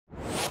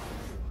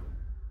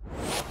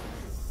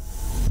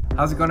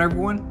How's it going,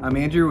 everyone? I'm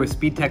Andrew with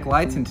SpeedTech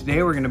Lights, and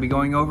today we're going to be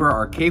going over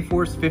our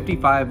K-Force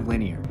 55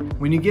 linear.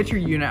 When you get your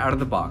unit out of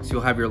the box,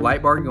 you'll have your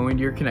light bar going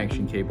to your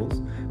connection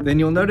cables. Then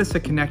you'll notice a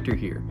connector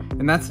here,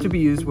 and that's to be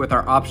used with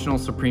our optional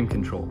Supreme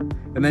control.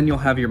 And then you'll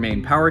have your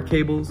main power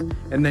cables,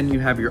 and then you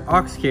have your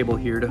aux cable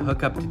here to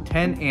hook up to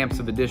 10 amps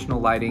of additional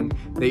lighting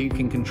that you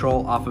can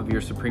control off of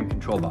your Supreme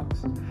control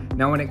box.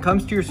 Now when it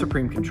comes to your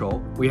Supreme control,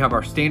 we have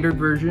our standard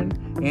version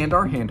and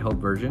our handheld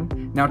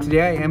version. Now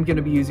today I am going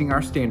to be using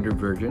our standard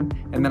version,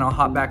 and then I'll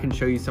hop back and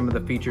show you some of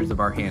the features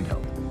of our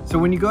handheld. So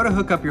when you go to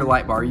hook up your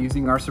light bar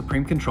using our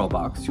Supreme control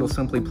box, you'll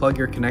simply plug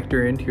your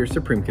connector into your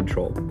Supreme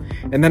control.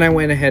 And then I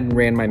went ahead and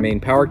ran my main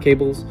power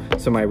cables,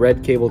 so my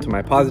red cable to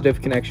my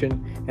positive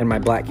connection and my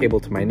black cable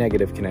to my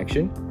negative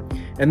connection.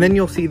 And then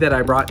you'll see that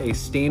I brought a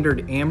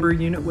standard amber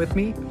unit with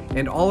me,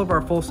 and all of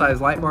our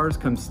full-size light bars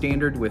come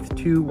standard with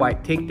 2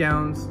 white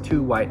takedowns,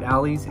 2 white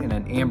alleys, and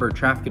an amber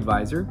traffic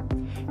advisor.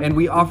 And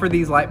we offer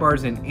these light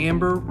bars in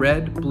amber,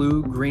 red,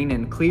 blue, green,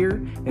 and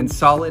clear, in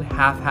solid,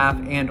 half-half,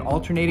 and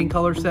alternating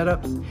color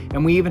setups.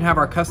 And we even have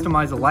our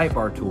Customize a Light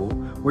Bar tool,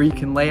 where you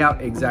can lay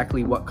out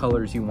exactly what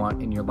colors you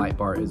want in your light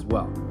bar as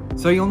well.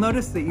 So you'll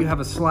notice that you have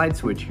a slide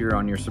switch here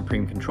on your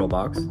Supreme control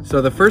box.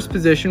 So the first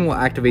position will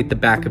activate the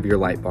back of your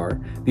light bar,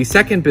 the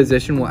second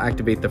position will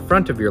activate the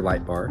front of your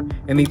light bar,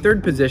 and the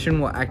third position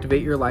will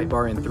activate your light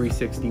bar in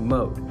 360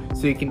 mode.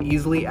 So you can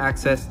easily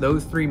access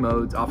those 3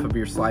 modes off of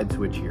your slide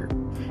switch here.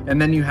 And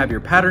then you have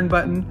your pattern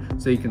button,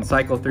 so you can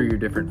cycle through your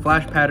different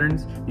flash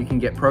patterns. You can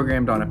get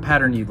programmed on a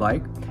pattern you'd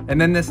like. And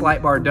then this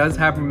light bar does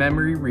have a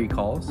memory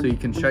recall, so you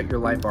can shut your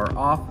light bar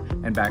off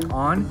and back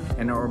on,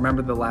 and it'll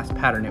remember the last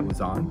pattern it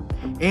was on.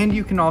 And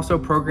you can also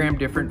program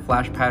different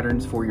flash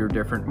patterns for your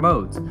different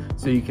modes.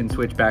 So you can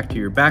switch back to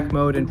your back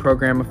mode and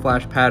program a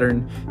flash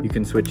pattern. You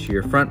can switch to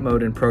your front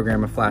mode and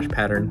program a flash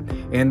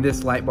pattern. And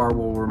this light bar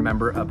will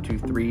remember up to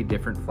 3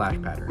 different flash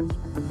patterns.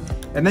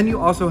 And then you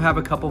also have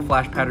a couple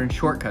flash pattern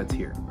shortcuts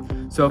here.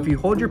 So if you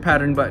hold your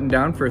pattern button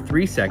down for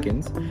 3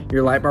 seconds,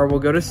 your light bar will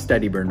go to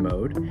steady burn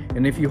mode.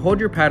 And if you hold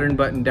your pattern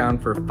button down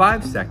for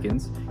 5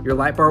 seconds, your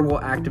light bar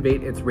will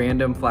activate its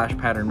random flash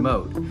pattern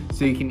mode.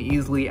 So you can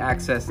easily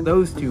access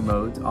those 2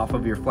 modes off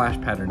of your flash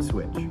pattern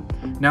switch.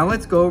 Now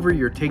let's go over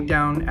your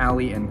takedown,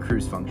 alley, and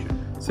cruise function.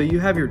 So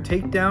you have your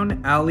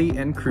takedown, alley,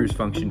 and cruise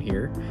function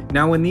here.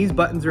 Now when these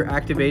buttons are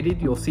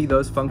activated, you'll see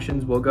those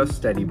functions will go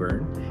steady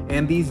burn,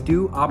 and these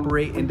do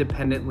operate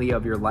independently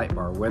of your light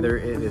bar, whether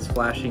it is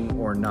flashing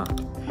or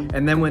not.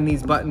 And then when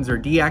these buttons are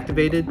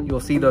deactivated,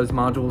 you'll see those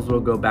modules will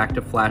go back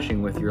to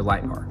flashing with your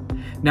light bar.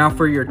 Now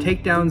for your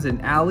takedowns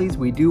and alleys,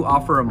 we do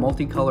offer a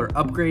multicolor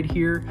upgrade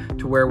here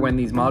to where when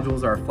these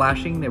modules are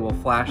flashing, they will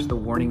flash the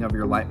warning of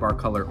your light bar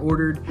color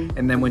ordered,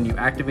 and then when you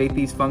activate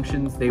these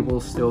functions, they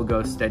will still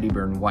go steady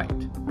burn white.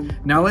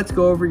 Now let's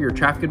go over your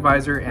traffic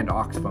advisor and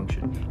aux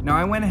function. Now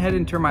I went ahead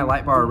and turned my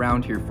light bar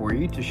around here for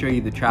you to show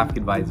you the traffic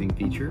advising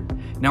feature.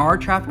 Now our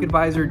traffic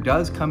advisor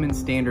does come in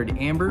standard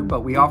amber,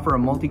 but we offer a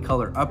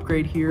multicolor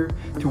upgrade here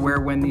to where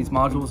when these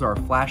modules are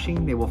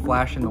flashing, they will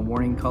flash in the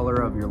warning color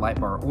of your light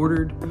bar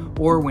ordered,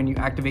 or when you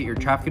activate your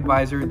traffic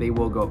advisor, they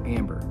will go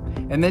amber.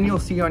 And then you'll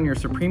see on your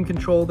Supreme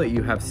control that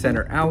you have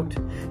center out,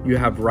 you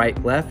have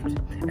right left,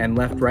 and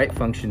left right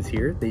functions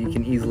here that you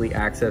can easily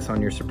access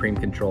on your Supreme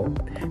control.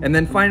 And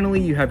then finally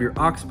you have your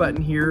aux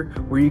button here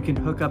where you can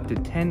hook up to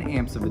 10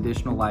 amps of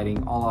additional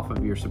lighting all off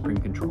of your Supreme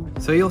control.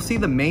 So you'll see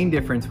the main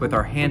difference with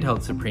our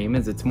handheld Supreme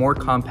is its more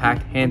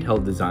compact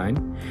handheld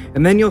design.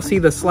 And then you'll see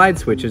the slide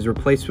switch is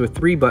replaced with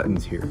 3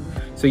 buttons here.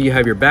 So you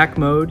have your back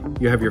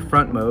mode, you have your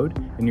front mode,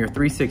 and your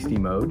 360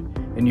 mode.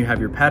 And you have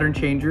your pattern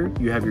changer,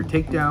 you have your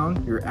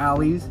takedown, your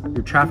alleys,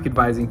 your traffic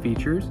advising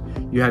features,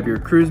 you have your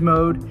cruise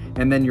mode,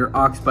 and then your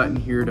aux button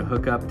here to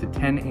hook up to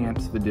 10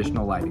 amps of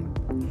additional lighting.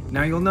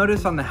 Now you'll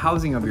notice on the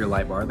housing of your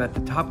light bar that the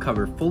top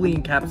cover fully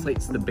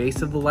encapsulates the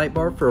base of the light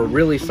bar for a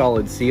really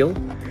solid seal.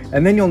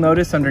 And then you'll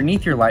notice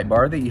underneath your light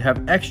bar that you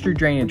have extra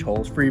drainage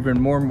holes for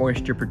even more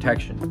moisture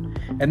protection.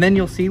 And then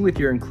you'll see with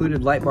your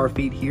included light bar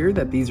feet here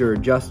that these are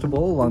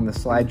adjustable along the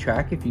slide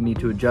track if you need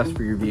to adjust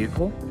for your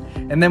vehicle.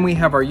 And then we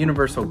have our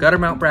universal gutter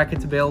mount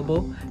brackets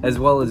available, as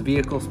well as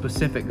vehicle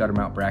specific gutter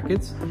mount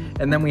brackets.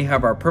 And then we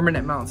have our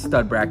permanent mount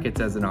stud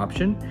brackets as an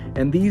option.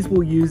 And these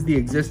will use the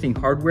existing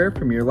hardware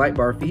from your light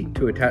bar feet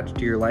to attach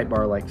to your light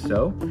bar like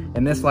so.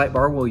 And this light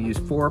bar will use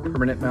 4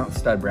 permanent mount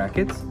stud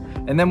brackets.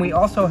 And then we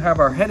also have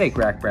our headache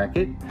rack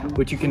bracket,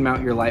 which you can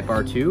mount your light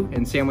bar to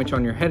and sandwich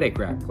on your headache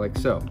rack like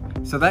so.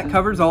 So that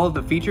covers all of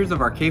the features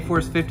of our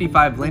K-Force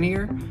 55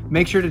 linear.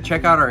 Make sure to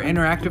check out our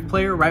interactive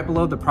player right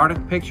below the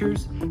product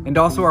pictures, and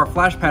also our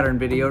flash pattern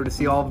video to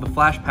see all of the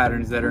flash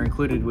patterns that are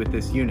included with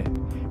this unit.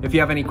 If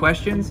you have any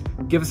questions,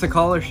 give us a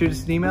call or shoot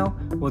us an email.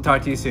 We'll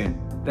talk to you soon.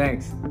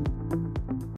 Thanks.